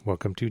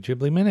Welcome to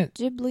Ghibli Minute.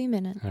 Ghibli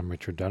Minute. I'm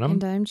Richard Dunham.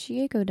 And I'm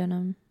Chieko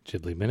Dunham.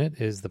 Ghibli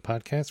Minute is the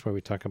podcast where we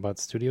talk about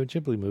Studio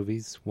Ghibli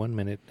movies 1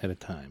 minute at a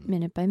time.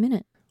 Minute by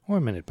minute. Or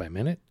minute by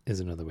minute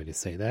is another way to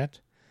say that.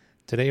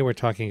 Today we're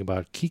talking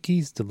about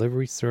Kiki's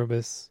Delivery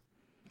Service,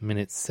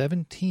 minute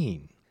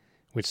 17,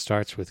 which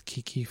starts with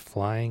Kiki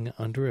flying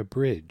under a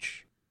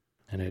bridge.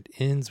 And it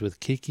ends with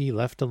Kiki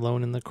left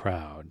alone in the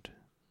crowd,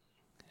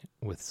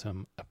 with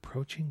some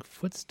approaching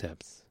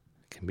footsteps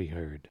can be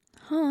heard.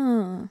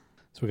 Huh.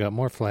 So we got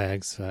more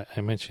flags.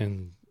 I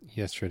mentioned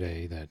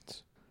yesterday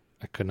that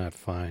I could not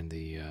find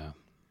the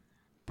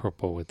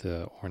purple with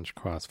the orange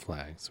cross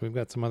flag. So we've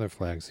got some other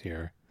flags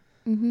here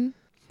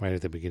right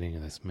at the beginning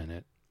of this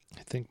minute.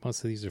 I think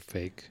most of these are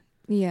fake.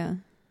 Yeah.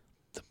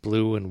 The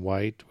blue and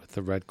white with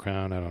the red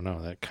crown, I don't know.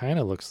 That kind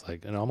of looks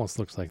like, it almost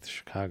looks like the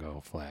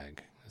Chicago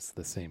flag. It's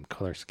the same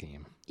color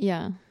scheme.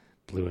 Yeah.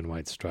 Blue and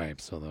white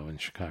stripes, although in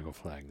Chicago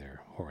flag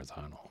they're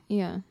horizontal.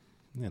 Yeah.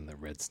 And the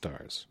red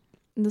stars.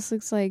 This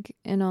looks like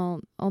an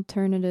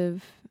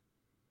alternative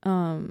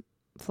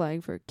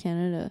flag for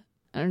Canada.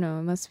 I don't know.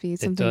 It must be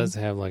something. It does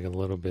have like a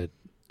little bit,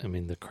 I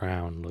mean, the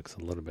crown looks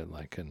a little bit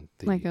like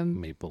a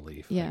maple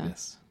leaf, yeah. I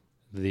guess.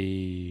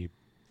 The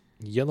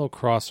yellow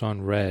cross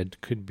on red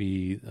could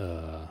be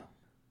the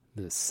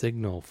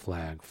signal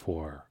flag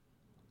for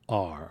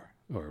R,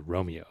 or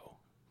Romeo.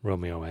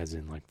 Romeo as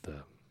in like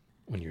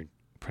when you're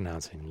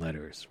pronouncing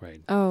letters,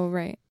 right? Oh,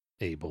 right.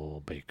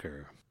 Abel,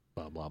 Baker,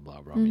 blah, blah,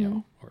 blah,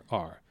 Romeo, or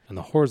R. And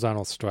the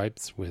horizontal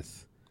stripes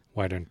with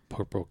white and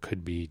purple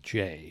could be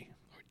J,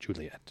 or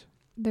Juliet.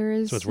 There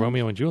is. So it's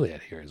Romeo and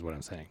Juliet here is what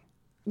I'm saying.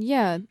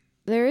 Yeah.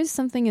 There is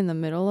something in the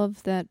middle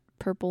of that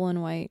purple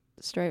and white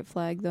striped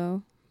flag,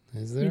 though.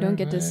 Is there? You don't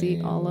get to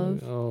see all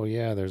of. Oh,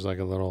 yeah. There's like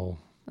a little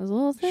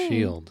thing.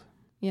 shield.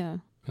 Yeah.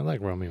 I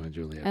like Romeo and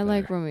Juliet. I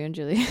like Romeo and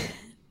Juliet,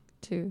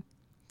 too.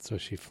 So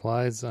she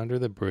flies under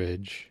the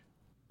bridge.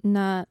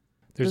 Not.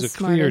 There's the a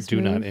clear do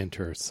move. not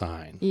enter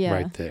sign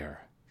right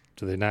there.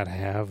 Do they not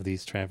have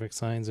these traffic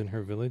signs in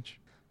her village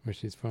where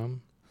she's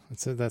from? It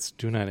says that's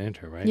do not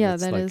enter, right? Yeah,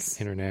 it's that like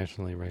is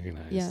internationally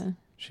recognized. Yeah.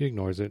 She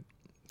ignores it,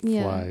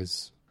 Yeah.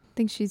 flies. I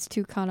think she's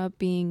too caught up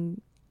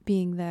being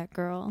that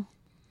girl.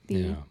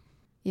 Yeah.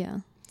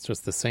 It's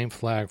just the same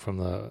flag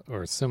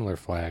or a similar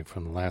flag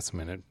from the last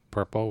minute,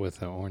 purple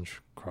with the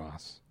orange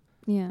cross.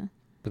 Yeah.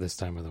 But this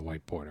time with a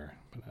white border,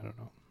 but I don't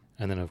know.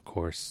 And then, of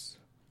course,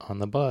 on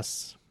the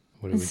bus,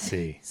 what do we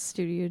see?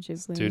 Studio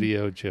Ghibli.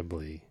 Studio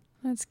Ghibli.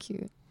 That's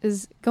cute.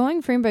 Is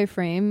going frame by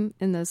frame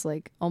in this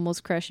like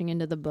almost crashing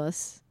into the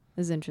bus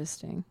is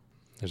interesting.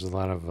 There's a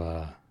lot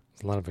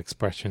of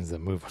expressions that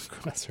move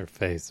across her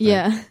face. Right?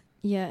 Yeah.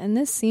 Yeah, and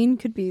this scene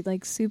could be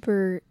like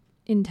super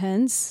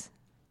intense,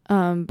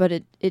 but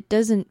it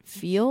doesn't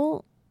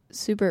feel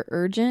super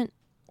urgent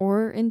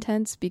or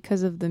intense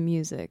because of the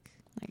music.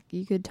 Like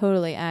you could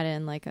totally add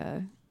in like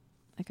a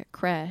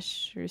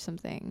crash or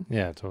something.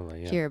 Yeah,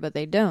 totally. Yeah. Here, but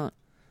they don't.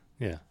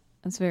 Yeah.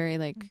 It's very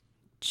like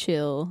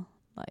chill.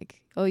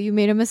 Like, oh, you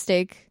made a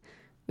mistake.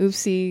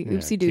 Oopsie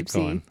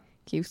doopsie.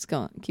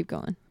 Keep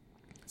going.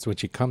 So when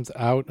she comes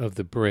out of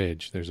the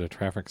bridge, there's a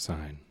traffic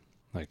sign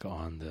like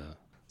on the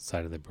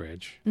side of the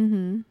bridge.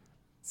 Mm-hmm. It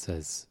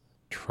says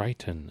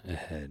Triton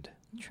ahead.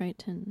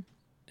 Triton.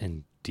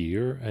 And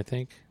deer, I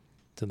think,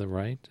 to the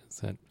right.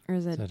 Is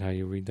that how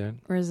you read that?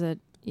 Or is it?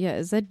 Yeah,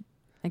 is that?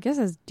 I guess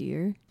that's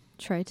deer.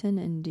 Triton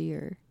and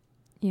deer.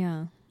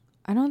 Yeah.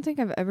 I don't think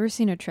I've ever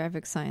seen a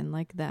traffic sign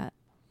like that.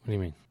 What do you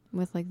mean?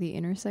 With like the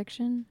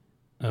intersection.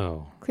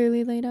 Oh.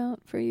 Clearly laid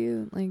out for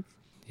you. Like.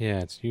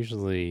 Yeah, it's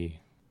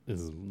usually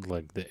is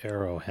like the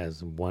arrow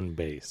has one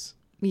base.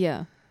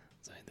 Yeah.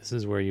 It's like, this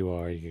is where you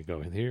are. You could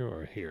go here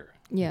or here.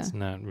 Yeah. It's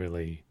not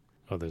really,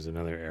 oh, there's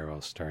another arrow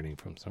starting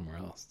from somewhere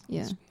else.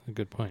 Yeah. That's a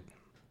good point.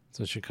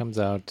 So she comes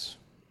out.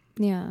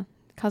 Yeah.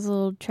 Cause a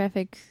little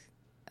traffic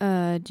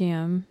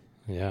jam.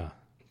 Yeah.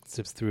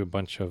 Zips through a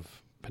bunch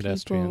of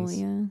pedestrians.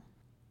 People, yeah.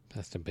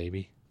 Past a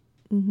baby.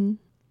 Mm-hmm.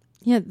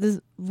 Yeah, this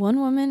one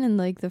woman in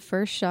like the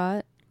first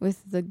shot with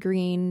the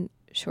green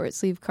short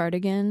sleeve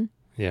cardigan.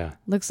 Yeah.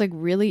 Looks like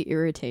really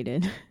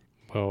irritated.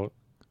 Well,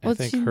 I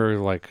think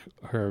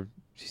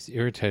she's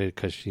irritated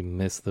because she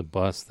missed the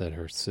bus that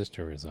her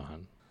sister is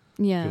on.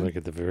 Yeah. Like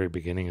at the very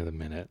beginning of the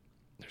minute,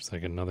 there's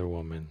like another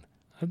woman.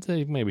 I'd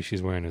say maybe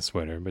she's wearing a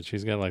sweater, but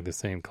she's got like the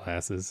same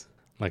glasses,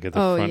 like at the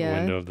front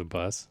window of the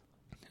bus.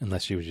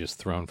 Unless she was just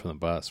thrown from the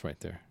bus right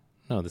there.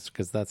 No, that's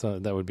because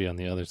that would be on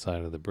the other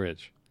side of the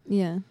bridge.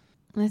 Yeah.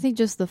 I think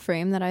just the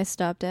frame that I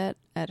stopped at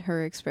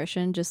her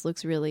expression just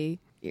looks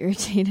really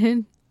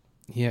irritated.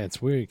 Yeah,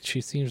 it's weird.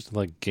 She seems to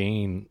like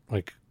gain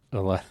like a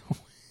lot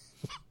of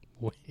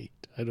weight.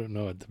 I don't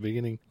know. At the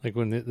beginning, like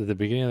at the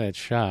beginning of that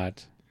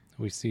shot,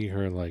 we see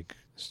her like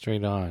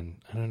straight on.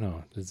 I don't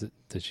know.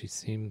 Does she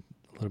seem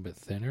a little bit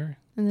thinner?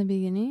 In the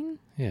beginning?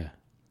 Yeah.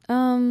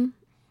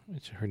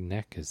 Her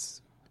neck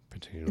is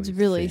particularly It's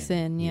really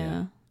thin,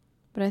 yeah.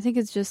 But I think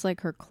it's just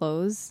like her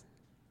clothes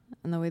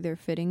and the way they're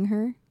fitting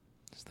her.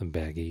 It's the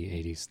baggy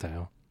 80s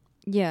style.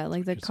 Yeah,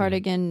 like the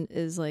cardigan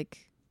is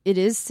like, it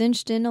is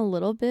cinched in a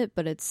little bit,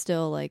 but it's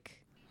still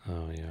like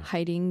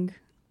hiding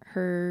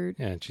her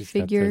Yeah, and she's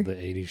figure. got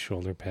the 80s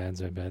shoulder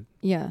pads, I bet.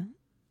 Yeah.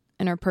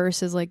 And her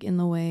purse is like in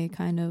the way,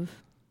 kind of.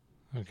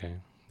 Okay.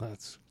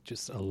 That's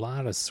just a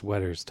lot of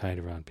sweaters tied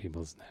around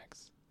people's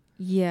necks.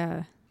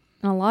 Yeah.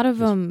 And a lot of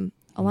Just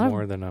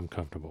more than I'm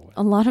comfortable with.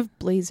 a lot of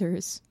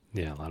blazers.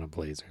 Yeah, a lot of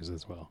blazers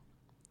as well.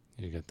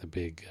 You got the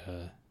big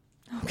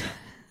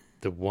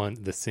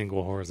the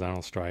single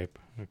horizontal stripe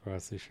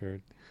across the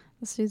shirt.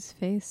 This dude's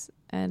face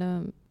at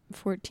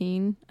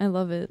 14. I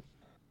love it.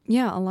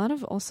 Yeah, a lot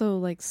of also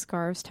like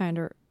scarves tied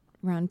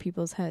around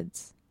people's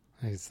heads.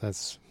 I guess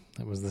that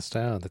was the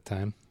style at the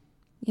time.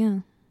 Yeah.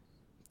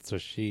 So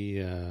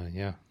she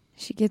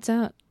She gets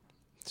out.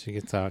 She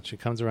gets out. She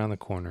comes around the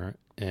corner,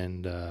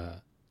 and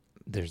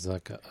there's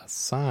like a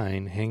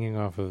sign hanging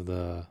off of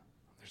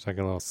there's like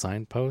a little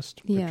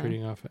signpost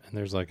protruding off it, and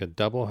there's like a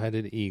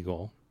double-headed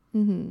eagle.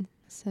 Mm-hmm.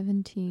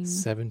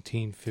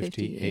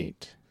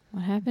 1758.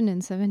 What happened in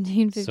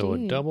 1758? So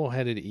a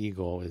double-headed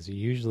eagle is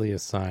usually a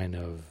sign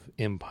of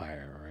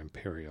empire or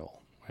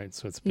imperial, right?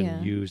 So it's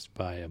been used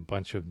by a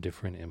bunch of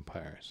different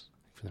empires,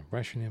 from the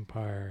Russian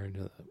Empire to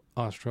the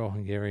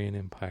Austro-Hungarian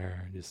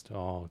Empire, just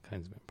all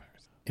kinds of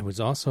empires. It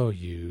was also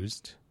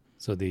used,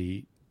 so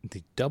the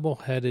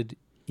double-headed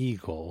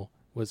eagle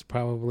was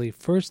probably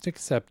first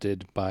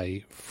accepted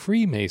by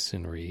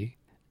Freemasonry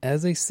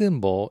as a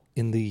symbol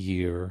in the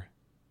year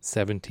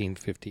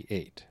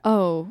 1758.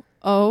 Oh.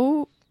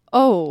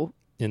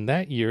 In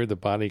that year, the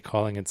body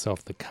calling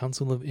itself the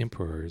Council of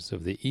Emperors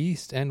of the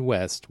East and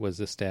West was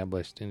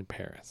established in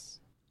Paris.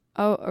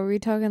 Oh, are we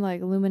talking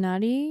like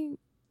Illuminati?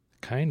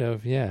 Kind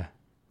of, yeah.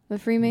 The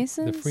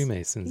Freemasons? The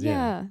Freemasons,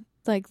 yeah.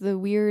 Like the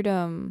weird,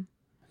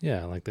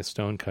 Yeah, like the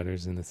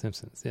stonecutters in The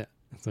Simpsons, yeah.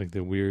 It's like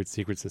the weird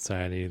secret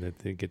society that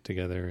they get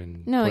together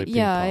and play ping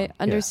pong. I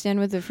understand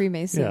what the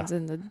Freemasons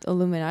and the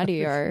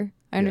Illuminati are.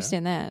 I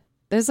understand that.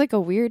 There's like a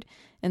weird,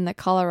 in the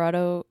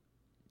Colorado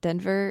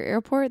Denver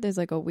airport, there's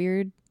like a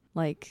weird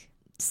like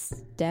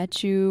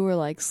statue or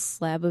like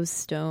slab of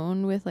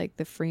stone with like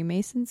the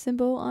Freemason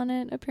symbol on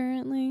it,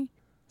 apparently.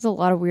 There's a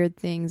lot of weird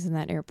things in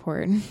that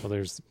airport. Well,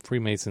 there's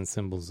Freemason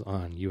symbols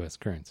on U.S.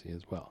 currency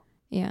as well.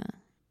 Yeah.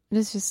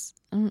 It's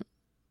just...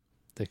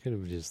 They could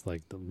have just,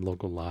 like, the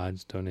local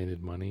lodge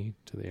donated money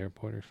to the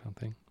airport or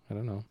something. I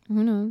don't know.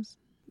 Who knows?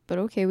 But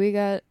okay, we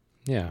got...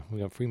 Yeah, we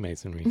got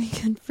Freemasonry. We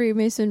got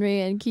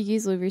Freemasonry and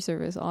Kiki's Livery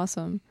Service.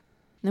 Awesome. And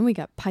then we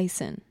got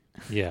Pison.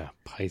 Yeah,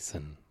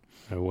 Pison.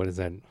 What is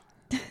that? I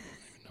don't even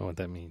know what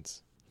that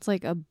means. It's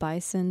like a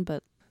bison,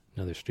 but...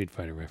 Another Street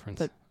Fighter reference.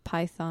 But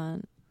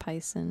Python,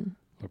 Pison.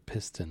 Or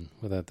piston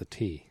without the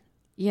T.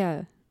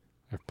 Yeah.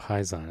 Or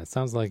pison. It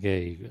sounds like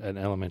an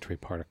elementary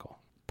particle.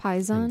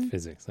 Pison? In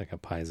physics, like a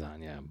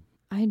pison, yeah.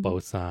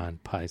 Boson,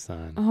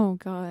 pison. Oh,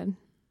 God.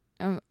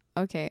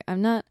 Okay,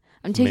 I'm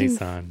taking...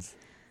 Mesons.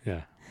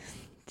 Yeah.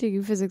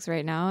 Taking physics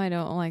right now. I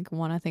don't,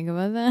 want to think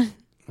about that.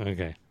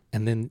 Okay.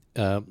 And then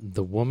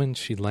the woman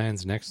she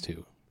lands next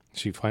to,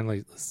 she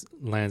finally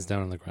lands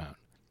down on the ground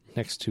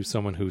next to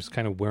someone who's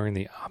kind of wearing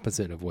the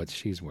opposite of what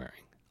she's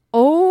wearing.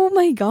 Oh,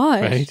 my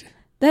gosh. Right?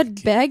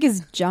 That bag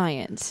is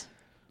giant,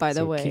 by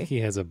the way. Kiki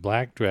has a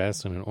black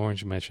dress and an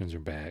orange messenger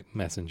bag.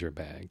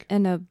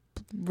 And a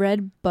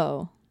red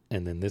bow.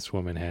 And then this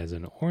woman has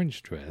an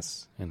orange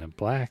dress and a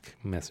black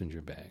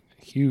messenger bag.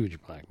 A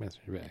huge black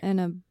messenger bag. And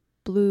a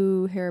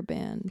blue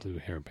hairband.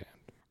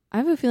 I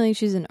have a feeling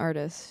she's an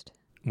artist.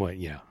 What?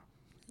 Yeah.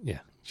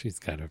 Yeah. She's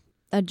got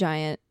a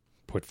giant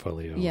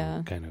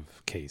portfolio kind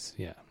of case.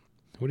 Yeah.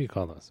 What do you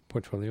call those?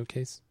 Portfolio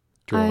case?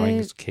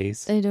 Drawings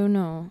case? I don't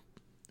know.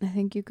 I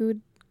think you could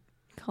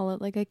call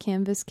it like a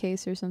canvas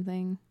case or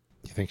something.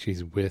 You think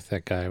she's with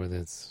that guy with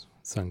his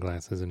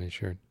sunglasses and his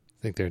shirt?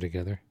 Think they're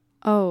together?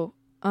 Oh,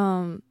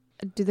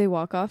 do they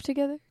walk off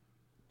together?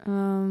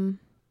 No.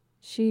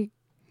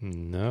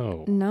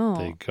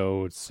 They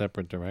go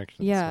separate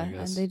directions. Yeah,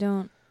 and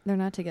they're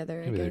not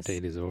together. Maybe their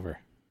date is over.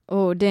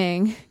 Oh,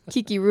 dang.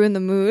 Kiki ruined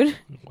the mood.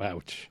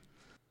 Ouch.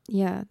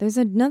 Yeah, there's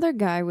another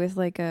guy with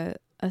like a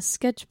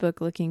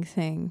sketchbook looking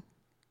thing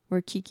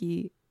where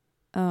Kiki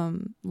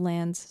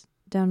lands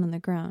down on the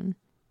ground.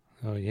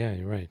 Oh, yeah,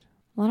 you're right.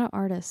 A lot of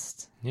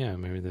artists. Yeah,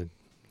 maybe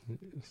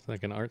it's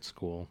like an art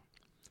school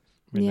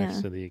right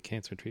next to the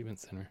cancer treatment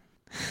center.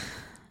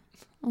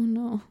 Oh,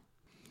 no.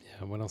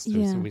 Yeah, what else?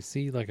 So we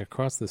see like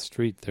across the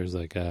street, there's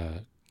like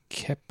a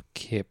Kip.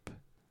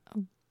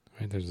 Oh.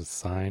 Right, there's a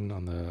sign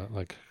on the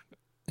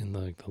in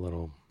the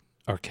little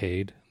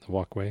arcade, the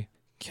walkway.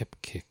 Kip.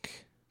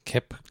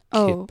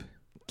 Oh,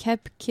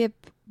 Kip,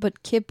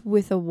 but Kip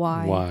with a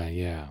Y. Y,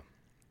 yeah.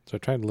 So I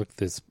tried to look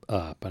this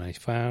up, and I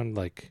found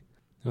the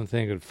only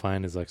thing I could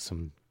find is like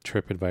some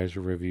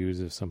TripAdvisor reviews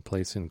of some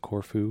place in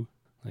Corfu,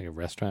 like a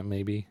restaurant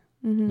maybe.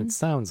 Mm-hmm. It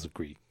sounds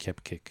Greek, Kip.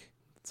 It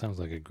sounds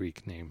like a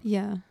Greek name.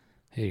 Yeah.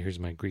 Hey, here's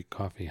my Greek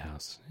coffee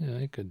house. Yeah,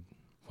 I could.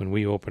 When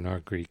we open our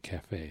Greek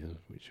cafe,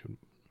 we should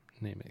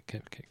name it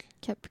Kip.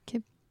 Except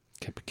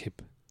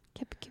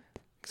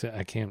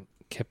I can't.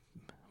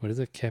 What is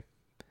it? Kip.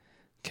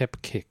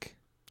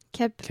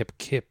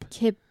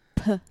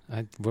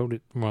 I wrote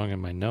it wrong in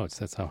my notes.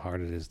 That's how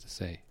hard it is to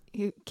say.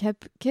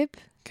 Kip?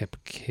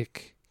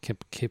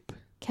 Kip Kip.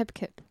 Kep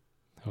Kip.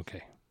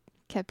 Okay.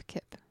 Kep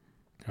Kip.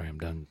 All right, I'm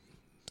done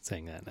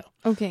saying that now.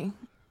 Okay.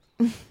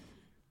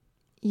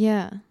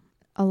 Yeah.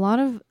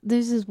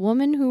 There's this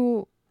woman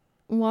who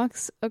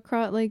walks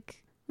across,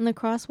 like, in the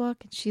crosswalk,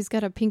 and she's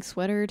got a pink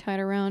sweater tied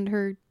around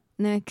her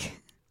neck.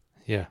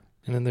 Yeah.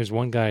 And then there's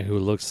one guy who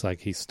looks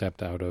like he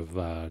stepped out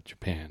of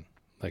Japan,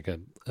 like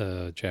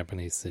a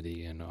Japanese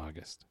city in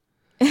August.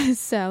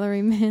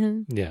 Salary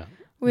man. Yeah.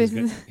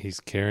 With He's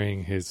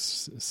carrying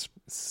his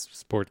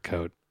sport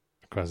coat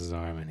across his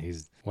arm, and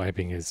he's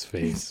wiping his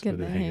face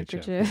with a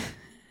handkerchief.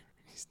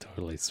 He's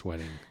totally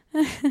sweating.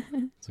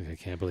 It's like, I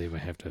can't believe I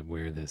have to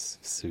wear this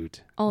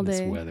suit all in this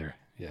day. weather.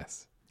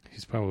 Yes.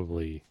 He's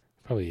probably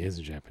is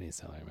a Japanese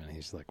salaryman.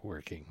 He's like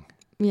working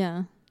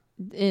Yeah.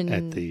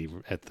 at the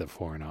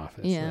foreign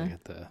office, Yeah. like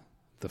at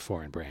the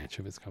foreign branch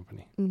of his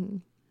company. Mm-hmm.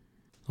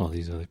 All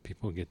these other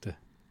people get to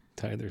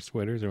tie their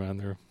sweaters around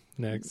their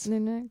necks. Their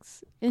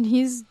necks. And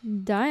he's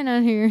dying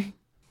out here.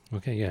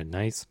 Okay, yeah,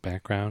 nice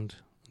background.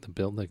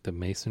 Like the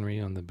masonry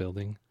on the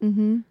building,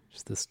 Mm-hmm.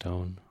 just the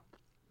stone.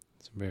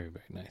 It's very,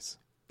 very nice.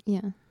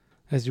 Yeah.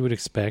 As you would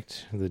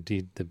expect, the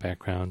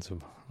backgrounds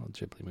of all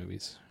Ghibli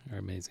movies are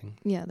amazing.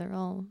 Yeah, they're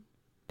all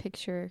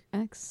picture.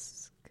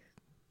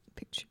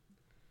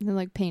 They're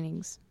like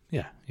paintings.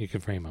 Yeah, you can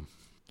frame them.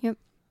 Yep.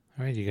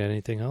 All right, you got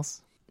anything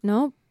else?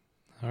 Nope.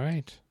 All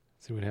right,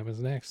 see what happens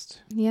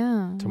next.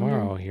 Yeah.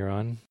 Tomorrow here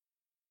on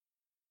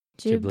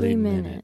Ghibli Minute.